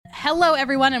Hello,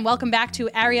 everyone, and welcome back to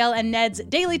Ariel and Ned's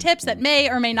Daily Tips that may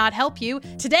or may not help you.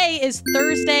 Today is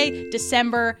Thursday,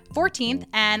 December 14th,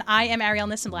 and I am Ariel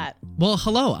Nissenblatt. Well,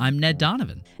 hello, I'm Ned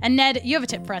Donovan. And Ned, you have a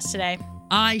tip for us today.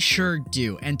 I sure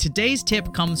do. And today's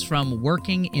tip comes from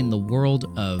working in the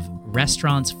world of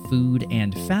restaurants, food,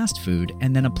 and fast food,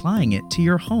 and then applying it to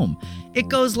your home. It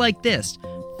goes like this.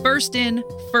 First in,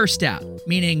 first out,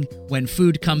 meaning when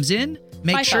food comes in,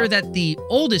 make sure that the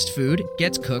oldest food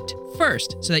gets cooked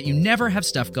first so that you never have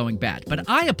stuff going bad. But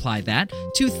I apply that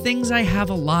to things I have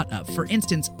a lot of. For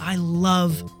instance, I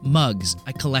love mugs.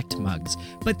 I collect mugs.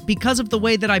 But because of the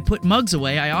way that I put mugs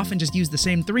away, I often just use the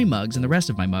same 3 mugs and the rest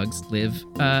of my mugs live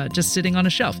just sitting on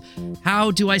a shelf. How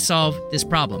do I solve this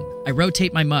problem? I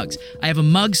rotate my mugs. I have a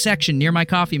mug section near my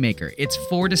coffee maker. It's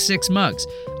 4 to 6 mugs.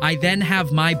 I then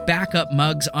have my backup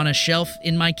mugs on a shelf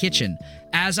in my kitchen.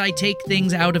 As I take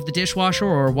things out of the dishwasher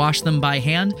or wash them by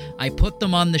hand, I put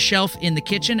them on the shelf in the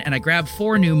kitchen and I grab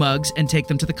 4 new mugs and take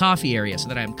them to the coffee area so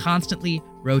that I'm constantly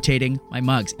rotating my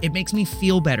mugs. It makes me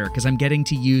feel better because I'm getting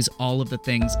to use all of the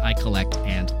things I collect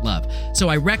and love. So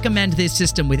I recommend this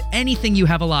system with anything you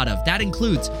have a lot of. That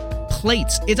includes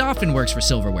plates. It often works for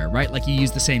silverware, right? Like you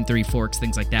use the same 3 forks,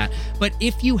 things like that. But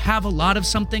if you have a lot of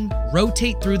something,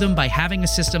 rotate through them by having a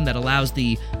system that allows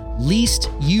the least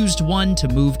used one to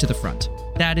move to the front.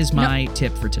 That is my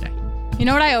tip for today. You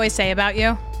know what I always say about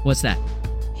you? What's that?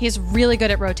 He's really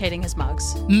good at rotating his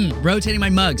mugs. Rotating my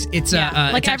mugs. It's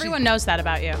like it's everyone knows that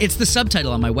about you. It's the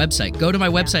subtitle on my website. Go to my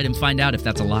website and find out if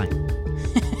that's a lie.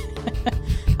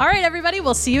 All right, everybody.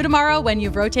 We'll see you tomorrow when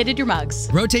you've rotated your mugs.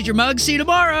 Rotate your mugs. See you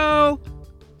tomorrow.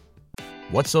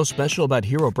 What's so special about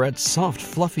Hero Bread's soft,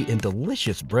 fluffy, and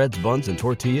delicious breads, buns, and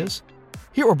tortillas?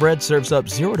 Hero Bread serves up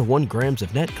 0 to 1 grams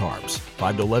of net carbs,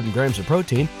 5 to 11 grams of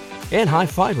protein, and high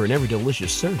fiber in every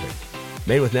delicious serving.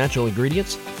 Made with natural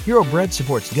ingredients, Hero Bread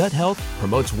supports gut health,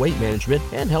 promotes weight management,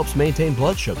 and helps maintain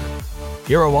blood sugar.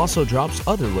 Hero also drops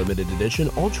other limited edition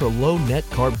ultra-low net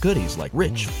carb goodies like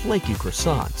rich, flaky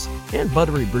croissants and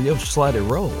buttery brioche slider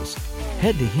rolls.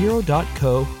 Head to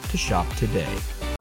hero.co to shop today.